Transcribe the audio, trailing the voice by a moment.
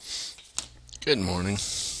Good morning.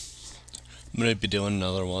 I'm going to be doing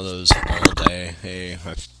another one of those all day. Hey,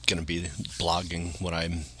 I'm going to be blogging what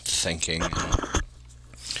I'm thinking and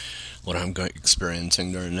what I'm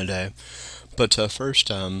experiencing during the day. But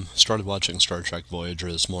first, started watching Star Trek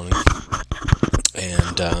Voyager this morning,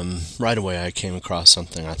 and right away I came across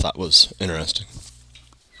something I thought was interesting.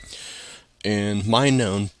 In my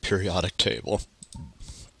known periodic table,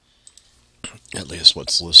 at least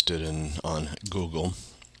what's listed on Google,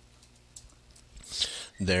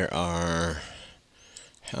 there are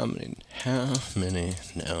how many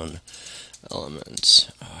known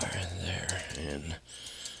elements are there in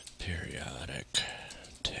periodic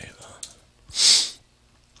table?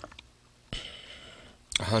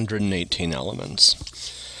 118 elements.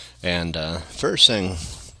 And first thing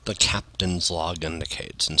the captain's log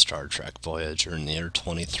indicates in Star Trek Voyager in the year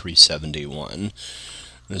 2371.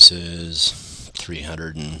 This is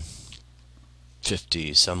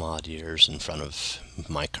 350 some odd years in front of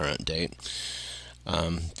my current date.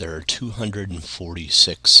 There are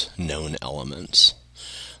 246 known elements.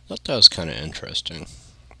 I thought that was kind of interesting.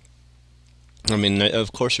 I mean,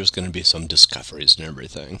 of course there's going to be some discoveries and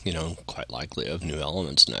everything, quite likely of new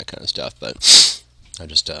elements and that kind of stuff, but I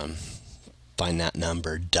just find that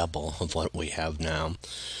number double of what we have now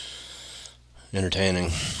entertaining.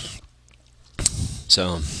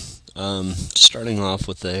 So, starting off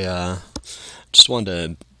with just wanted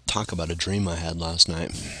to talk about a dream I had last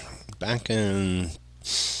night. Back in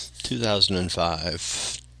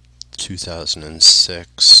 2005,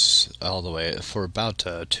 2006, all the way for about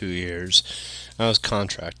 2 years, I was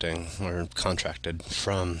contracted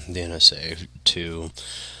from the NSA to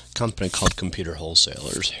a company called Computer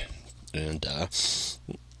Wholesalers, and it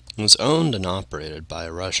was owned and operated by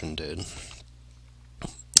a Russian dude.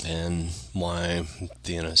 And why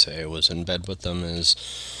the NSA was in bed with them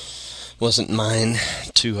wasn't mine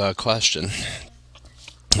to question.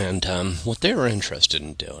 And what they were interested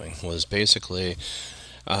in doing was basically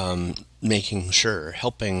helping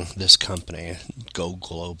this company go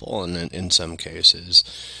global, and in some cases,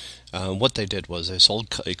 what they did was they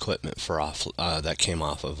sold equipment that came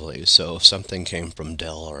off of lease. So if something came from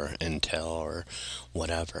Dell or Intel or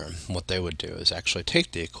whatever, what they would do is actually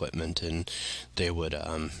take the equipment and they would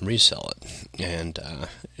resell it. And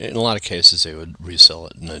in a lot of cases, they would resell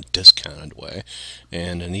it in a discounted way,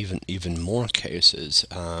 and in even more cases,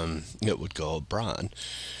 it would go abroad.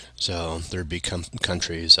 So there'd be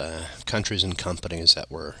countries and companies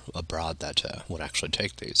that were abroad that would actually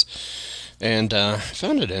take these, and I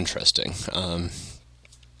found it interesting.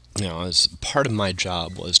 As part of my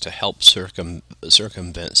job was to help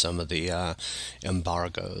circumvent some of the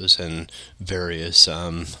embargoes and various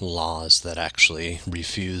laws that actually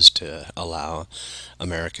refused to allow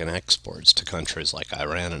American exports to countries like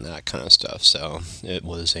Iran and that kind of stuff. So it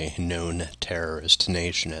was a known terrorist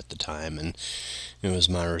nation at the time, and it was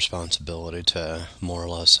my responsibility to more or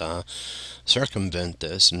less circumvent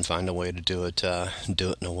this and find a way to do it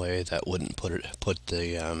in a way that wouldn't put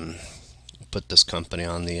this company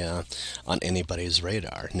on anybody's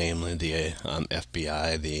radar, namely the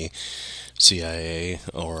FBI, the CIA,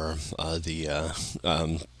 or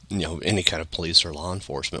any kind of police or law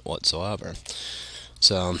enforcement whatsoever.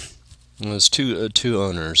 So there's two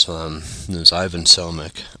owners. There's Ivan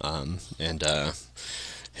Somick and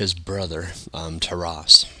his brother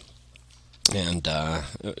Taras, and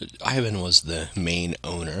Ivan was the main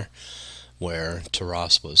owner, where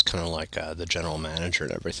Taras was kind of like the general manager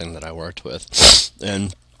and everything that I worked with.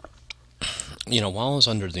 And, while I was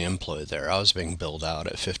under the employ there, I was being billed out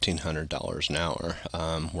at $1,500 an hour,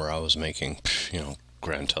 where I was making,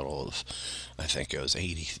 grand total of, I think it was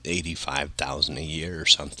 $85,000 a year or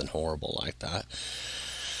something horrible like that.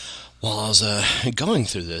 While I was going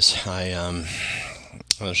through this, I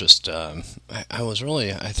was just, I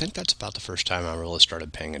think that's about the first time I really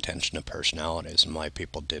started paying attention to personalities and why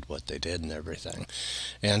people did what they did and everything.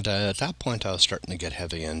 And at that point, I was starting to get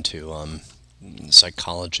heavy into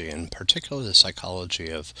psychology, and particularly the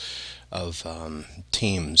psychology of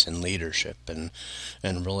teams and leadership, and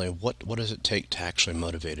really what does it take to actually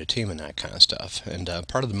motivate a team and that kind of stuff. And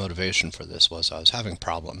part of the motivation for this was I was having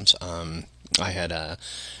problems. I had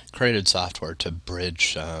created software to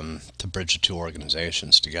bridge the two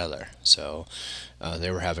organizations together. So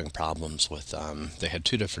they were having problems with. They had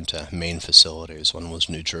two different main facilities. One was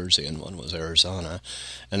New Jersey and one was Arizona,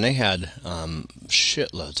 and they had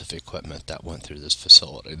shitloads of equipment that went through these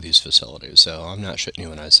facilities. So I'm not shitting you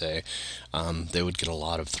when I say they would get a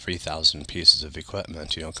lot of 3,000 pieces of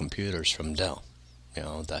equipment, computers from Dell,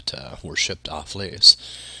 that were shipped off lease.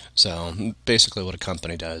 So basically, what a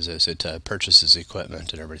company does is it purchases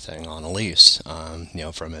equipment and everything on a lease, from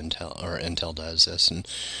Intel, or Intel does this, and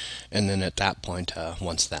then at that point,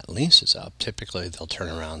 once that lease is up, typically they'll turn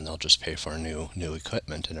around and they'll just pay for new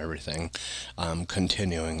equipment and everything,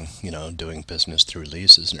 continuing, doing business through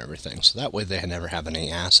leases and everything. So that way they never have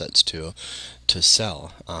any assets to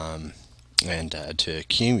sell. And to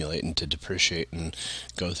accumulate and to depreciate and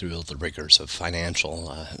go through all the rigors of financial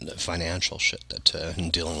shit that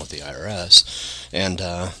dealing with the IRS, and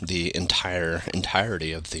the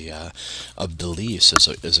entirety of the lease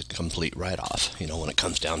is a complete write-off. When it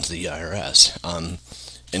comes down to the IRS.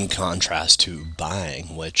 In contrast to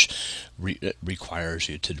buying, which requires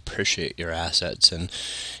you to depreciate your assets, and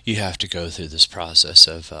you have to go through this process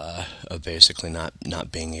of basically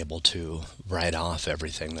not being able to write off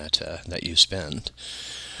everything that you spend.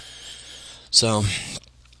 So,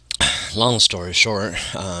 long story short,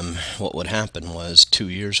 what would happen was 2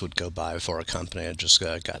 years would go by before a company had just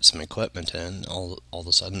got some equipment in. All of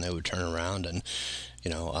a sudden, they would turn around and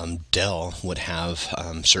Dell would have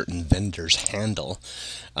certain vendors handle.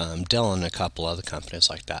 Dell and a couple other companies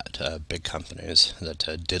like that, big companies that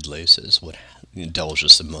did leases, Dell was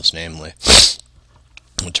just the most namely,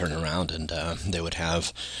 would turn around and they would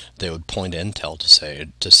point Intel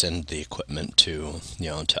to send the equipment to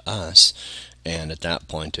us. And at that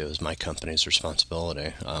point, it was my company's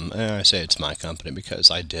responsibility. And I say it's my company because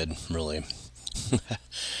I did really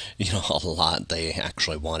a lot. They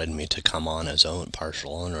actually wanted me to come on as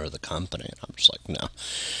partial owner of the company, and I'm just like, no.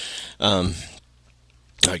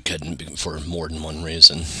 I couldn't be for more than one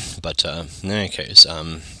reason. But in any case,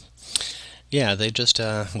 they just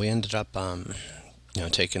we ended up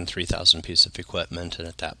taking 3,000 pieces of equipment, and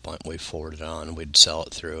at that point we forwarded it on. We'd sell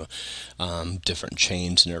it through different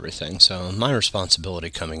chains and everything. So my responsibility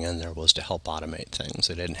coming in there was to help automate things.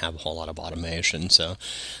 They didn't have a whole lot of automation, so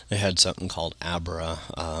they had something called Abra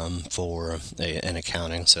for an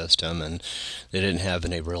accounting system, and they didn't have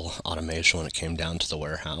any real automation when it came down to the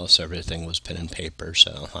warehouse. Everything was pen and paper,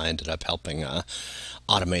 so I ended up helping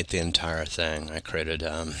automate the entire thing. I created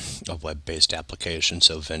a web-based application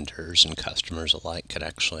so vendors and customers alike could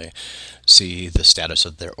actually see the status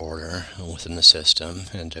of their order within the system,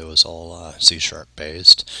 and it was all C#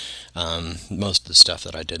 based. Most of the stuff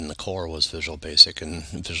that I did in the core was Visual Basic and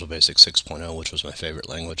Visual Basic 6.0, which was my favorite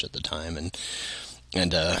language at the time, and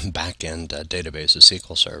back-end database is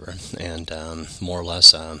SQL Server, and more or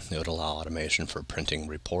less it would allow automation for printing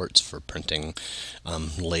reports, for printing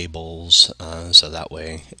labels, so that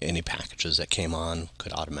way any packages that came on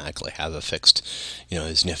could automatically have affixed,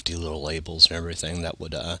 these nifty little labels and everything that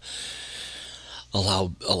would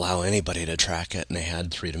allow anybody to track it. And they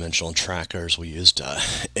had three-dimensional trackers. We used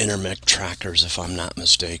intermic trackers, if I'm not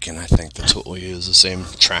mistaken. I think that's what we used, the same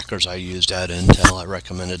trackers I used at Intel. I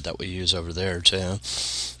recommended that we use over there too.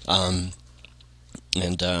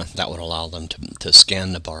 And that would allow them to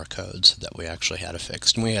scan the barcodes that we actually had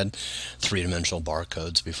affixed. And we had three-dimensional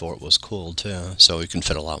barcodes before it was cool too, so we can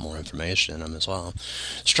fit a lot more information in them as well.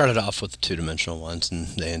 Started off with the two-dimensional ones, and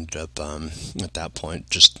they ended up, at that point,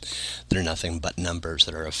 they're nothing but numbers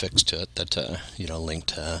that are affixed to it that, link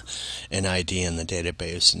to an ID in the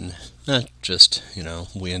database. And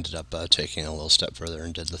we ended up taking a little step further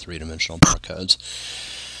and did the three-dimensional barcodes.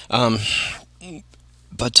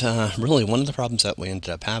 But really, one of the problems that we ended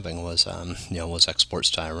up having was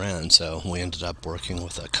exports to Iran. So we ended up working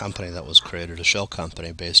with a company that was created, a shell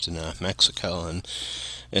company based in Mexico, and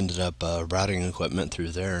ended up routing equipment through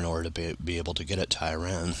there in order to be able to get it to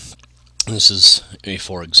Iran. This is a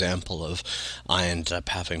for example of I ended up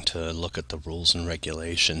having to look at the rules and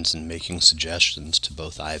regulations and making suggestions to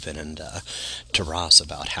both Ivan and to Ross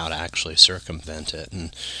about how to actually circumvent it.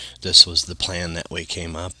 And this was the plan that we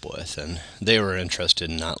came up with. And they were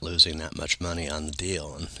interested in not losing that much money on the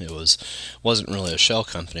deal. And it wasn't really a shell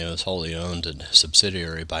company. It was wholly owned and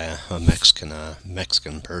subsidiary by a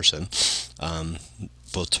Mexican person.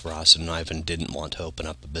 Both Ross and Ivan didn't want to open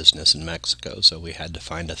up a business in Mexico, so we had to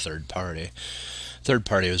find a third party. Third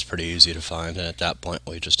party was pretty easy to find, and at that point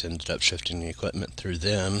we just ended up shifting the equipment through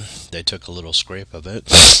them. They took a little scrape of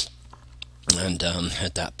it, and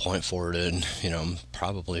at that point forwarded,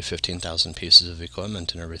 probably 15,000 pieces of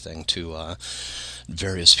equipment and everything to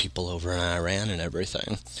various people over in Iran and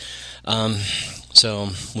everything. So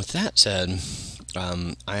with that said,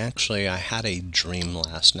 I had a dream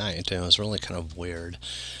last night, and it was really kind of weird.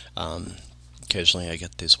 Occasionally I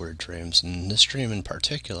get these weird dreams, and this dream in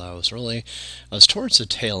particular, I was towards the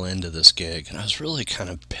tail end of this gig, and I was really kind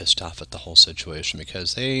of pissed off at the whole situation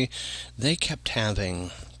because they kept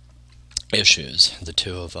having issues, the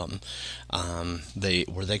two of them.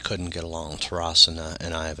 They couldn't get along, Taras and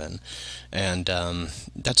Ivan, and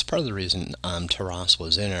that's part of the reason Taras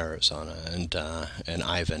was in Arizona and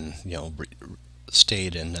Ivan,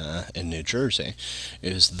 stayed in New Jersey,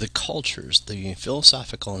 is the cultures, the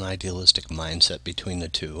philosophical and idealistic mindset between the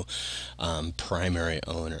two primary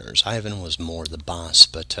owners. Ivan was more the boss,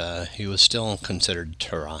 but he was still considered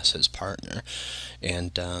Taras his partner,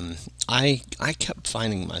 and I kept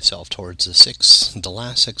finding myself towards the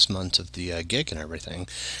last 6 months of the gig and everything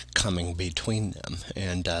coming between them,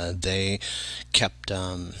 and they kept.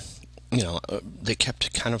 They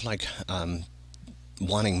kept kind of like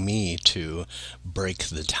wanting me to break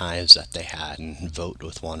the ties that they had and vote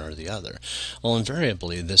with one or the other. Well,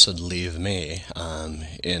 invariably, this would leave me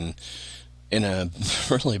in a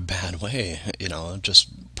really bad way,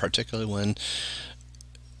 just particularly when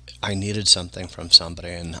I needed something from somebody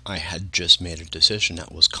and I had just made a decision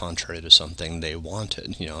that was contrary to something they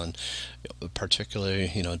wanted, and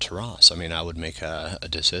particularly, Taras. I mean, I would make a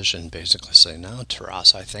decision, basically say, no,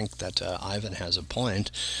 Taras, I think that Ivan has a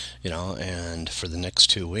point, and for the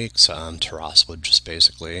next 2 weeks, Taras would just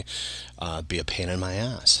basically be a pain in my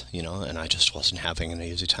ass, and I just wasn't having an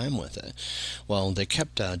easy time with it. Well, they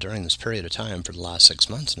kept, during this period of time, for the last 6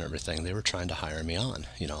 months and everything, they were trying to hire me on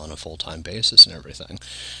a full-time basis and everything.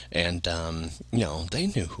 And, they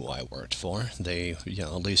knew who I worked for. They,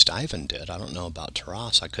 at least Ivan did. I don't know about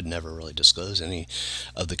Taras. I could never really disclose any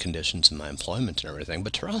of the conditions in my employment and everything,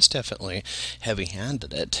 but Taras definitely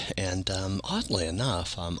heavy-handed it. And oddly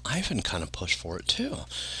enough, Ivan kind of pushed for it too.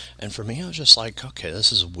 And for me, I was just like, okay,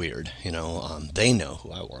 this is weird. They know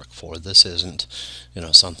who I work for. This isn't,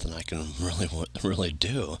 something I can really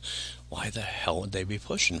do. Why the hell would they be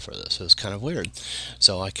pushing for this? It was kind of weird.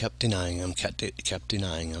 So I kept denying them, kept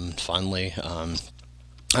denying them. Finally,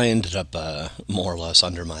 I ended up more or less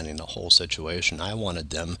undermining the whole situation. I wanted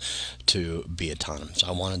them to be autonomous.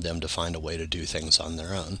 I wanted them to find a way to do things on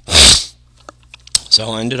their own.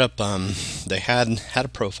 So I ended up, they had a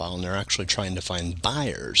profile, and they're actually trying to find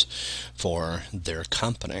buyers for their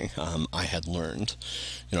company. I had learned,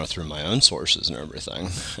 through my own sources and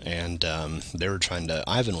everything, and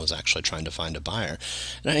Ivan was actually trying to find a buyer.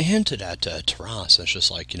 And I hinted at Taras, it's just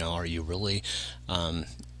like, are you really,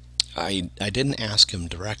 I didn't ask him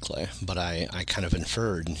directly, but I kind of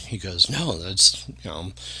inferred. He goes, no, that's,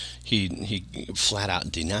 he flat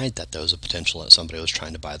out denied that there was a potential that somebody was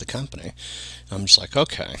trying to buy the company. I'm just like,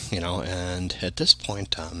 okay, and at this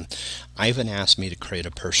point, Ivan asked me to create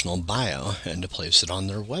a personal bio and to place it on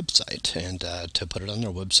their website and to put it on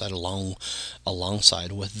their website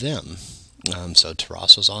alongside with them. So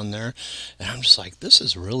Taras was on there, and I'm just like, this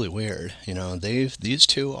is really weird. These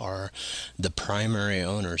two are the primary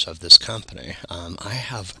owners of this company. I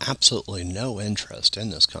have absolutely no interest in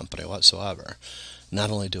this company whatsoever. Not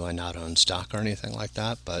only do I not own stock or anything like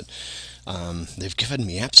that, but they've given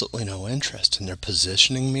me absolutely no interest, and they're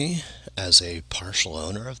positioning me as a partial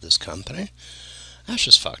owner of this company. That's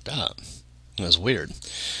just fucked up. It was weird.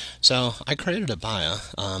 So I created a bio,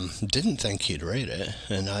 didn't think he'd rate it,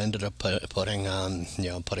 and I ended up putting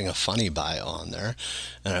a funny bio on there,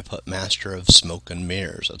 and I put Master of Smoke and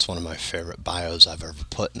Mirrors. That's one of my favorite bios I've ever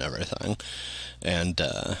put and everything, and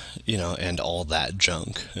and all that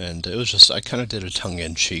junk. And it was just, I kind of did a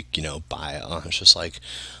tongue-in-cheek, bio. It's just like,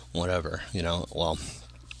 whatever, well.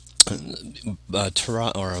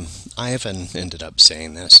 Ivan ended up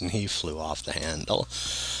saying this, and he flew off the handle.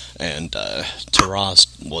 And Taras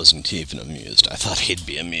wasn't even amused. I thought he'd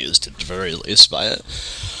be amused at the very least by it.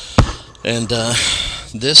 And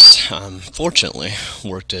this, fortunately,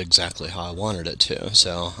 worked exactly how I wanted it to.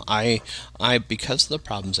 So I, because of the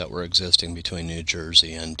problems that were existing between New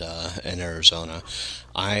Jersey and Arizona,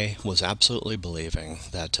 I was absolutely believing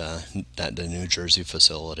that the New Jersey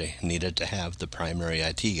facility needed to have the primary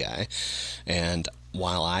IT guy, and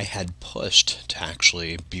while I had pushed to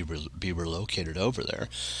actually be relocated over there,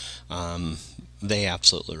 they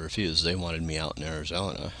absolutely refused. They wanted me out in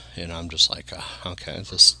Arizona, and I'm just like, okay,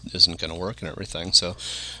 this isn't going to work and everything. So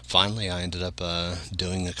finally I ended up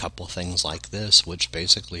doing a couple of things like this, which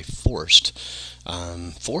basically forced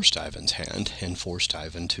Ivan's hand and forced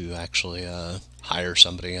Ivan to actually hire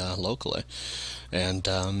somebody locally. And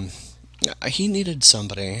he needed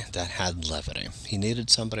somebody that had levity. He needed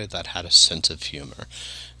somebody that had a sense of humor.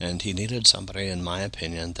 And he needed somebody, in my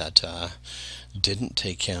opinion, that didn't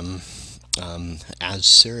take him as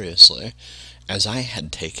seriously as I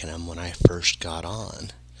had taken him when I first got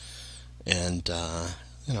on. And that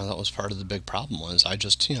was part of the big problem. Was I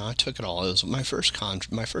just, I took it all. It was my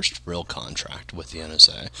first real contract with the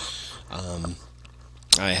NSA.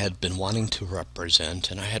 I had been wanting to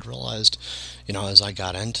represent, and I had realized as I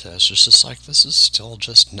got into this, it's just like, this is still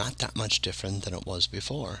just not that much different than it was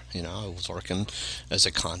before. I was working as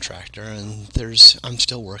a contractor, and I'm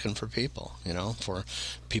still working for people, for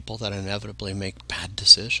people that inevitably make bad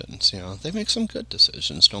decisions. They make some good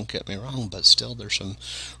decisions, don't get me wrong, but still there's some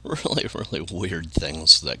really, really weird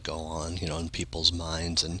things that go on, in people's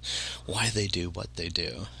minds and why they do what they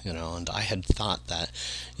do, and I had thought that,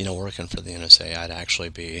 working for the NSA, I'd actually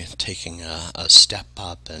be taking a step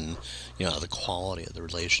up in, the quality of the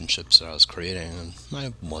relationships that I was creating, and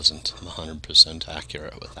I wasn't 100%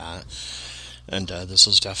 accurate with that. And this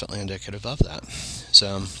was definitely indicative of that.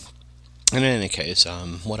 So, in any case,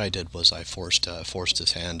 what I did was I forced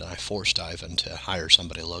his hand, and I forced Ivan to hire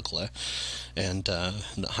somebody locally. And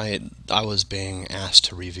I was being asked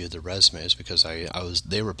to review the resumes because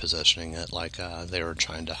they were positioning it like they were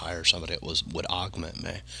trying to hire somebody that would augment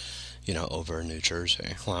me, over in New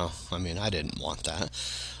Jersey. Well, I mean, I didn't want that.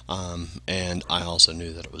 And I also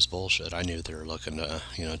knew that it was bullshit. I knew they were looking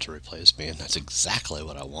to replace me, and that's exactly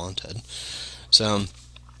what I wanted. So,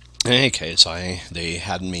 in any case,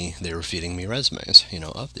 they were feeding me resumes,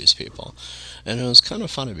 of these people. And it was kind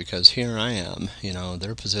of funny because here I am,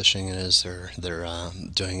 they're positioning it as they're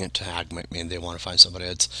doing it to augment me, and they want to find somebody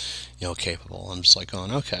that's, capable. I'm just like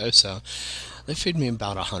going, okay, so they feed me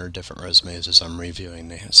about 100 different resumes as I'm reviewing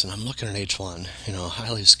these, and I'm looking at each one,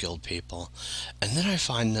 highly skilled people. And then I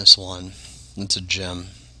find this one, it's a gem,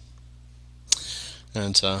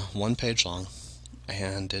 and it's 1 page long,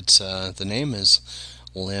 and it's the name is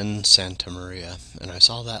Lynn Santamaria, and I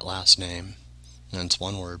saw that last name, and it's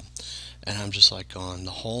one word, and I'm just like going,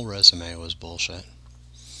 the whole resume was bullshit.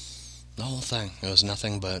 The whole thing. It was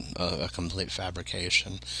nothing but a complete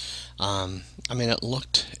fabrication. I mean, it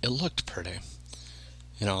looked pretty.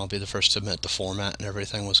 I'll be the first to admit the format and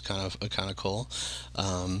everything was kind of cool.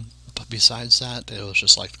 But besides that, it was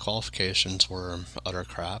just like the qualifications were utter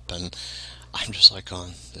crap, and I'm just like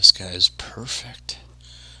going, this guy is perfect.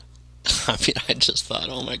 I mean, I just thought,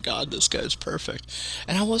 oh my God, this guy's perfect.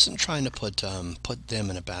 And I wasn't trying to put them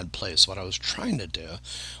in a bad place. What I was trying to do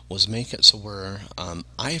was make it so where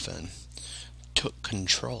Ivan took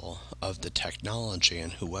control of the technology,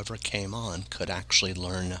 and whoever came on could actually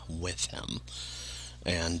learn with him.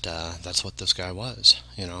 And that's what this guy was.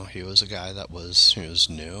 He was a guy that he was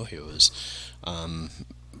new. He was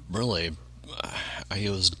really, he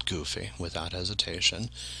was goofy without hesitation.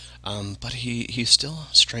 But he still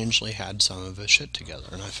strangely had some of his shit together,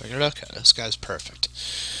 and I figured, okay, this guy's perfect.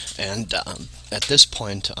 And at this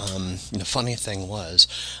point, the funny thing was,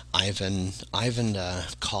 Ivan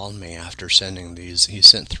called me after sending these. He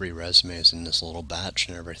sent 3 resumes in this little batch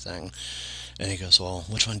and everything, and he goes, "Well,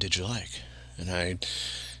 which one did you like?" And I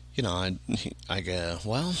go,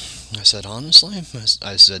 well, I said, honestly,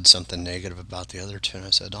 I said something negative about the other 2, and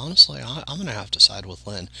I said, honestly, I'm going to have to side with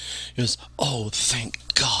Lynn. He goes, oh,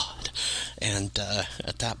 thank God. And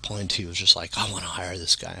at that point, he was just like, I want to hire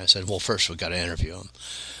this guy. I said, well, first we got to interview him,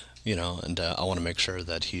 and I want to make sure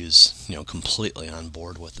that he's, completely on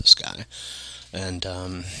board with this guy. And,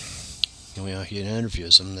 he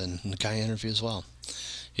interviews him, then the guy interviews well.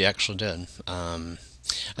 He actually did.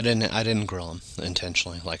 I didn't grill him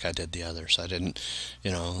intentionally like I did the others. I didn't,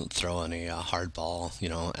 throw any hardball,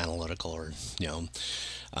 analytical or,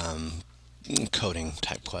 coding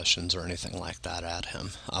type questions or anything like that at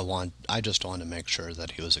him. I just wanted to make sure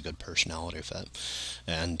that he was a good personality fit,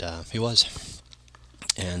 and he was.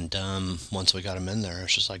 And once we got him in there,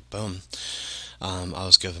 it's just like boom. I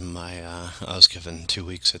was given 2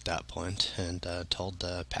 weeks at that point, and told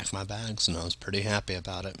to pack my bags, and I was pretty happy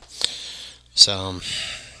about it. So,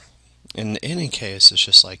 in any case, it's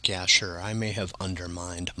just like, yeah, sure, I may have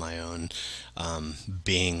undermined my own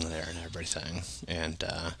being there and everything, and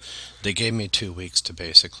they gave me 2 weeks to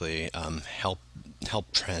basically help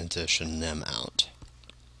transition them out.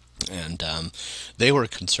 And they were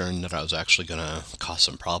concerned that I was actually going to cause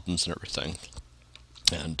some problems and everything,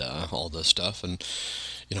 and all this stuff, and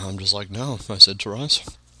I'm just like, no. I said to Ross,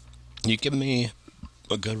 you give me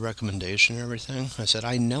a good recommendation and everything. I said,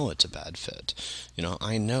 I know it's a bad fit.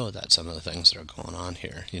 I know that some of the things that are going on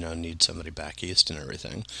here, need somebody back east and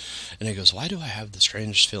everything. And he goes, why do I have the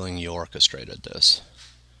strangest feeling you orchestrated this?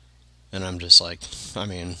 And I'm just like, I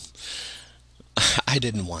mean, I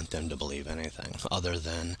didn't want them to believe anything other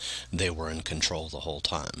than they were in control the whole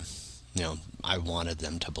time. I wanted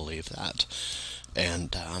them to believe that.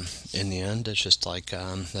 And in the end, it's just like,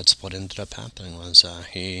 that's what ended up happening was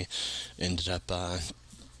he ended up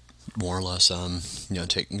more or less,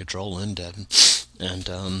 taking control and did. And,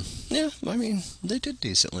 yeah, I mean, they did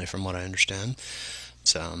decently from what I understand.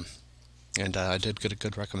 So, And I did get a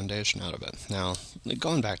good recommendation out of it. Now,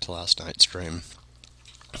 going back to last night's dream,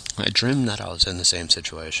 I dreamed that I was in the same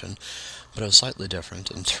situation, but it was slightly different.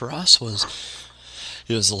 And it was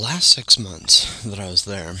the last 6 months that I was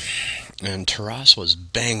there, and Taras was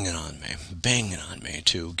banging on me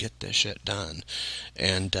to get this shit done.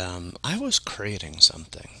 And I was creating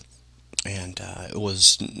something, and it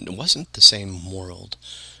wasn't the same world,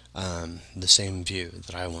 the same view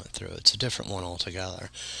that I went through. It's a different one altogether.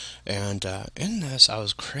 And in this, I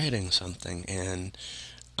was creating something, and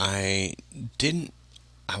I didn't.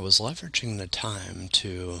 I was leveraging the time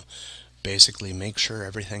to basically make sure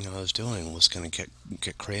everything I was doing was going to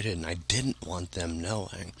get created, and I didn't want them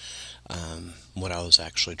knowing what I was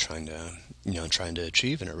actually trying to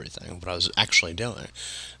achieve and everything. What I was actually doing.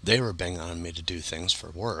 They were banging on me to do things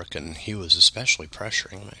for work, and he was especially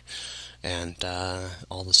pressuring me. And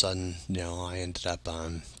all of a sudden, I ended up.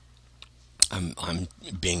 I'm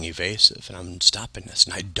being evasive, and I'm stopping this,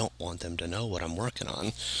 and I don't want them to know what I'm working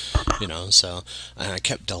on, so, and I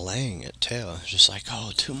kept delaying it too, just like,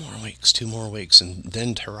 oh, 2 more weeks, and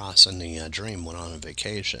then Taras and the dream went on a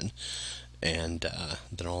vacation, and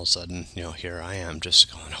then all of a sudden, here I am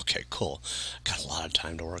just going, okay, cool, got a lot of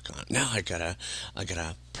time to work on it. Now I gotta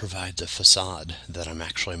provide the facade that I'm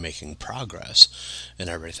actually making progress and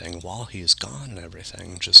everything while he's gone and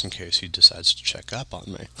everything, just in case he decides to check up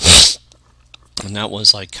on me. And that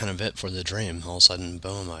was like kind of it for the dream. All of a sudden,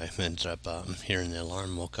 boom, I ended up hearing the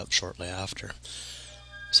alarm, woke up shortly after.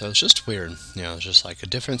 So it's just weird, it's just like a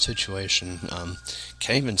different situation.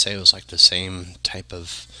 Can't even say it was like the same type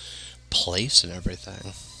of place and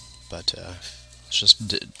everything, but it's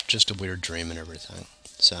just a weird dream and everything.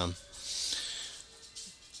 So,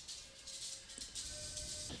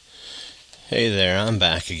 hey there, I'm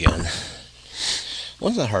back again.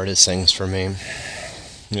 One of the hardest things for me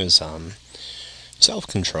is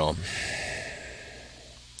self-control.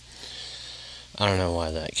 I don't know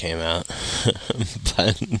why that came out,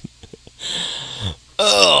 but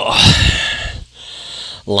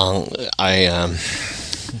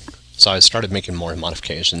so I started making more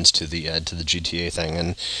modifications to the GTA thing,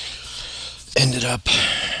 and ended up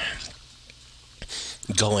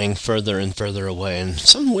going further and further away, and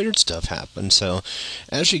some weird stuff happened. So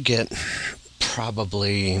as you get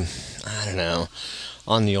probably, I don't know,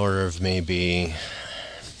 on the order of maybe,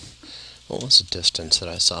 what was the distance that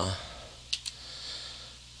I saw?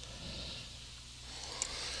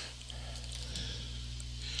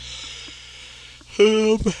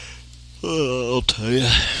 I'll tell you.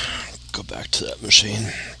 Go back to that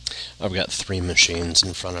machine. I've got 3 machines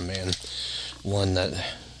in front of me, and one that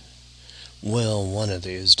will one of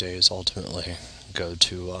these days ultimately go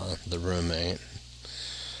to the roommate.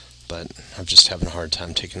 But I'm just having a hard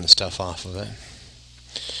time taking the stuff off of it.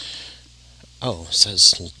 Oh, it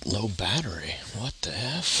says low battery. What the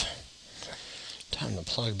F? Time to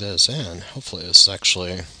plug this in. Hopefully this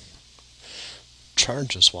actually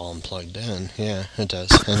charges while I'm plugged in. Yeah, it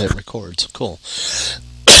does. And it records. Cool.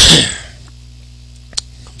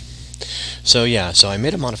 So I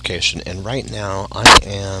made a modification, and right now I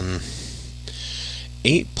am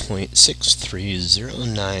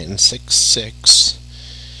 8.630966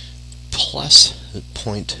 plus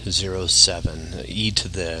 0.07 e to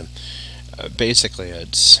the basically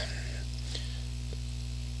it's,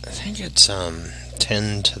 I think it's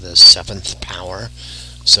 10 to the 7th power,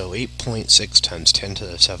 so 8.6 times 10 to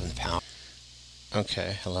the 7th power.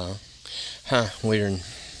 Okay, hello. Weird.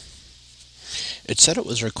 It said it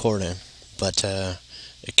was recording, but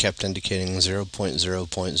it kept indicating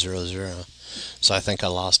 0.0.00, so I think I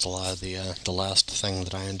lost a lot of the last thing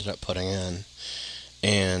that I ended up putting in,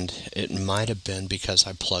 and it might have been because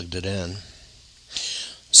I plugged it in.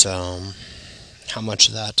 So how much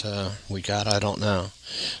of that we got, I don't know.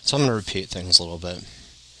 So I'm going to repeat things a little bit.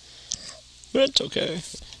 But it's okay.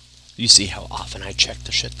 You see how often I check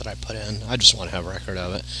the shit that I put in. I just want to have a record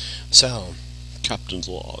of it. So, Captain's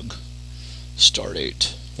Log.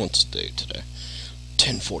 Stardate. What's the date today?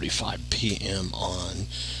 10:45 p.m. on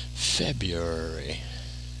February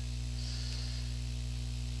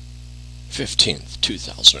 15th,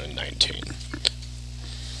 2019.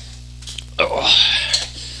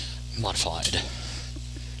 Modified.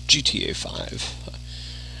 GTA 5.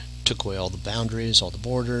 Took away all the boundaries, all the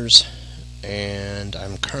borders, and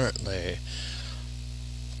I'm currently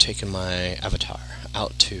taking my avatar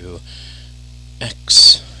out to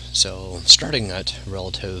X. So starting at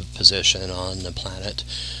relative position on the planet,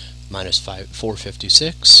 minus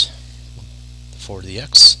 456 for the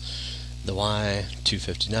X, the Y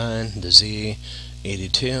 259, the Z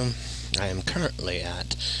 82. I am currently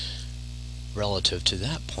at, relative to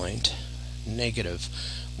that point, negative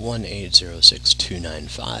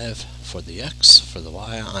 1806295. For the X, for the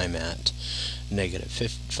Y, I'm at negative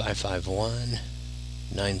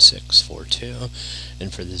 5519642,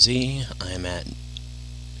 and for the Z, I'm at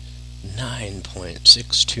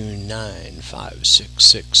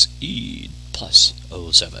 9.629566E plus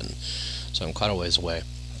 07. So I'm quite a ways away,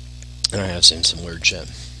 and I have seen some weird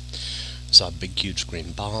shit. Saw a big huge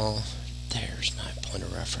green ball. There's my point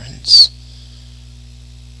of reference.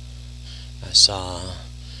 I saw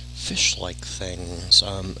fish-like things,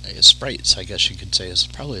 sprites, I guess you could say is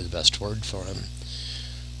probably the best word for them,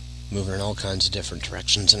 moving in all kinds of different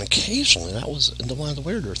directions, and occasionally, that was one of the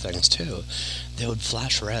weirder things too, they would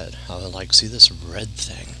flash red. I would like see this red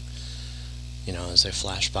thing, as they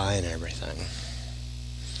flash by and everything.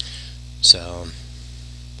 So,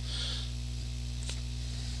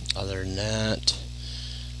 other than that,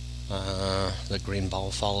 the green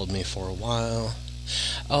ball followed me for a while.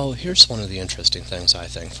 Oh, here's one of the interesting things, I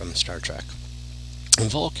think, from Star Trek.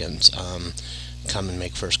 Vulcans come and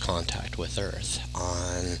make first contact with Earth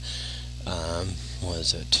on,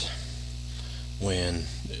 when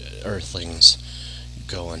Earthlings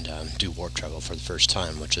go and do warp travel for the first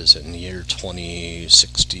time, which is in the year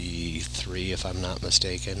 2063, if I'm not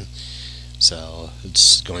mistaken. So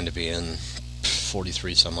it's going to be in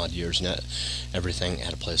 43 some odd years, and everything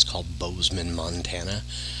at a place called Bozeman, Montana.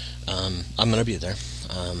 I'm going to be there.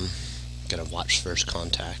 Going to watch first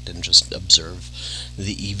contact and just observe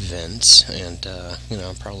the events, and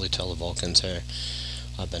probably tell the Vulcans, hey,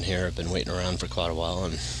 I've been here, I've been waiting around for quite a while,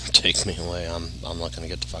 and take me away. I'm not going to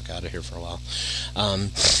get the fuck out of here for a while.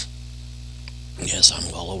 Yes, I'm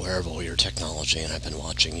well aware of all your technology, and I've been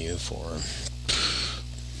watching you for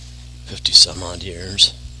 50 some odd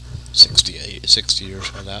years, 60 years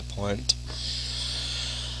by that point.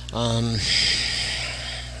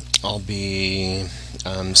 I'll be,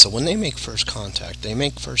 so when they make first contact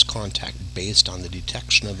based on the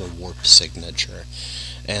detection of a warp signature.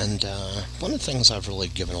 And one of the things I've really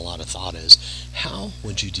given a lot of thought is, how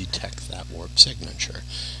would you detect that warp signature?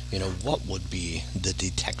 What would be the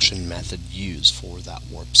detection method used for that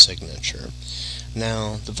warp signature?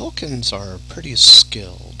 Now, the Vulcans are pretty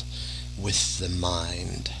skilled with the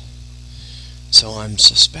mind. So I'm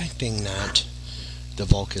suspecting that the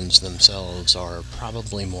Vulcans themselves are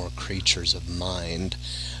probably more creatures of mind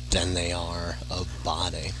than they are of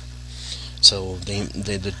body. So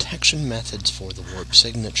the detection methods for the warp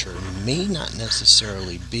signature may not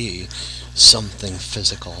necessarily be something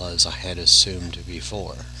physical as I had assumed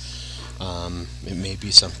before. It may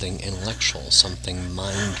be something intellectual, something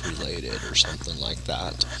mind-related, or something like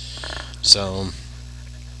that. So,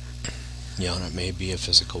 it may be a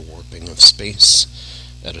physical warping of space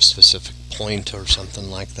at a specific point or something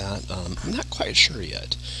like that. I'm not quite sure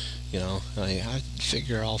yet. I'll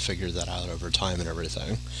figure that out over time and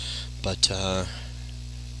everything. But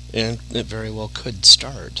it very well could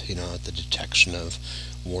start, at the detection of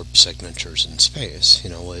warp signatures in space,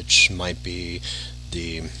 which might be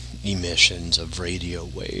the emissions of radio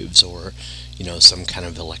waves, or some kind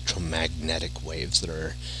of electromagnetic waves that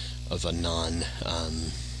are of a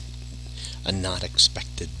not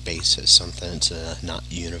expected basis, something that's not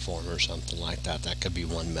uniform or something like that. That could be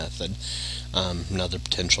one method. Another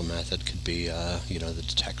potential method could be the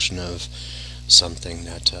detection of something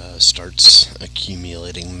that starts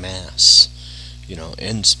accumulating mass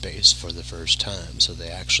in space for the first time. So they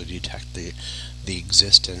actually detect the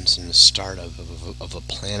existence and the start of a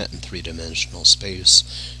planet in three-dimensional space,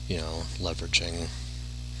 leveraging,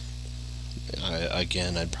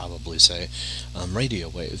 I'd probably say radio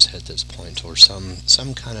waves at this point, or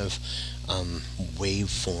some kind of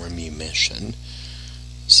waveform emission.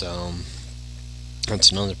 So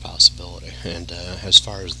that's another possibility. And as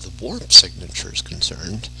far as the warp signature is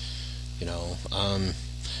concerned, the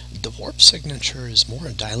warp signature is more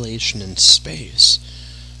a dilation in space,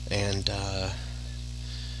 and I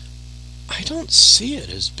don't see it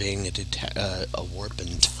as being a warp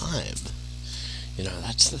in time.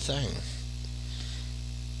 That's the thing.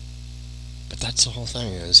 But that's the whole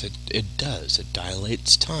thing, is it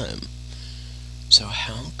dilates time. So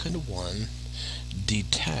how could one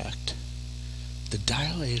detect the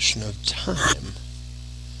dilation of time?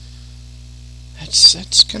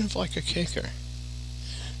 That's kind of like a kicker,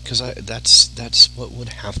 because that's what would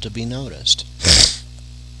have to be noticed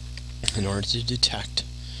in order to detect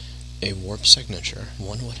a warp signature.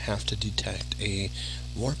 One would have to detect a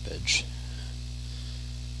warpage,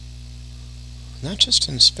 not just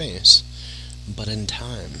in space, but in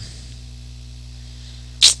time.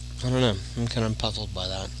 I don't know. I'm kind of puzzled by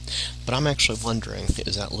that. But I'm actually wondering,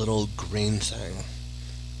 is that little green thing,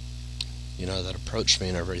 that approached me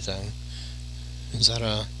and everything, Is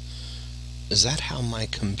that how my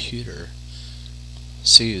computer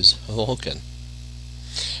sees a Vulcan?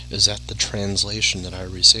 Is that the translation that I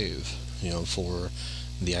receive, for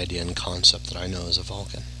the idea and concept that I know as a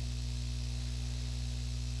Vulcan?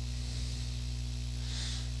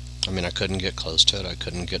 I mean, I couldn't get close to it. I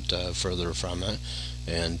couldn't get further from it,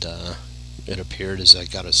 and it appeared as I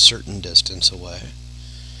got a certain distance away,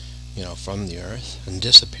 from the Earth, and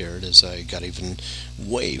disappeared as I got even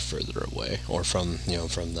way further away, or from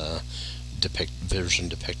the version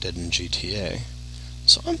depicted in GTA.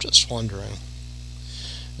 So I'm just wondering,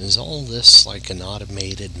 is all this like an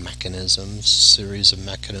automated mechanism, series of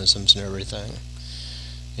mechanisms and everything,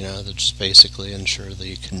 that just basically ensure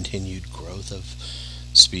the continued growth of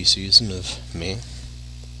species and of me?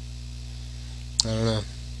 I don't know.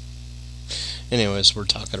 Anyways, we're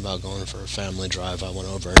talking about going for a family drive. I went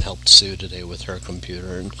over and helped Sue today with her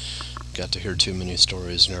computer and got to hear too many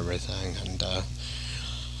stories and everything, and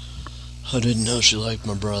I didn't know she liked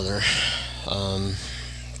my brother.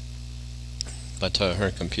 But her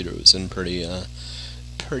computer was in pretty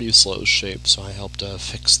slow shape, so I helped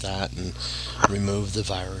fix that and remove the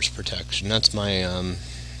virus protection. That's my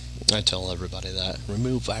I tell everybody that.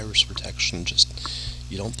 Remove virus protection.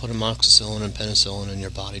 You don't put amoxicillin and penicillin in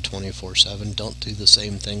your body 24/7. Don't do the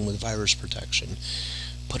same thing with virus protection.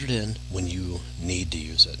 Put it in when you need to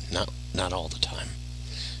use it, not all the time.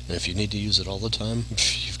 And if you need to use it all the time,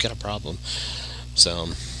 you've got a problem. So,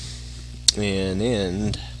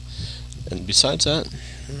 and besides that,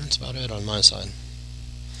 that's about it on my side.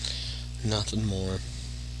 Nothing more.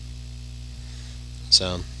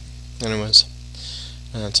 So, anyways,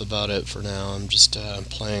 that's about it for now. I'm just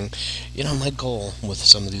playing. My goal with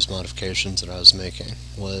some of these modifications that I was making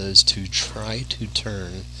was to try to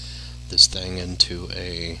turn this thing into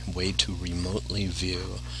a way to remotely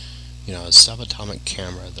view, a subatomic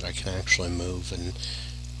camera that I can actually move and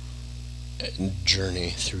journey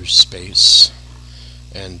through space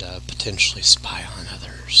and potentially spy on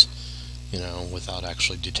others, without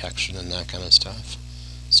actually detection and that kind of stuff.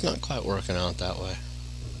 It's not quite working out that way.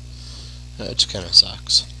 It just kind of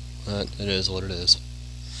sucks. But it is what it is.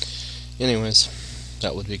 Anyways,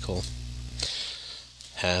 that would be cool.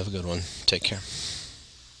 Have a good one. Take care.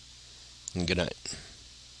 And good night.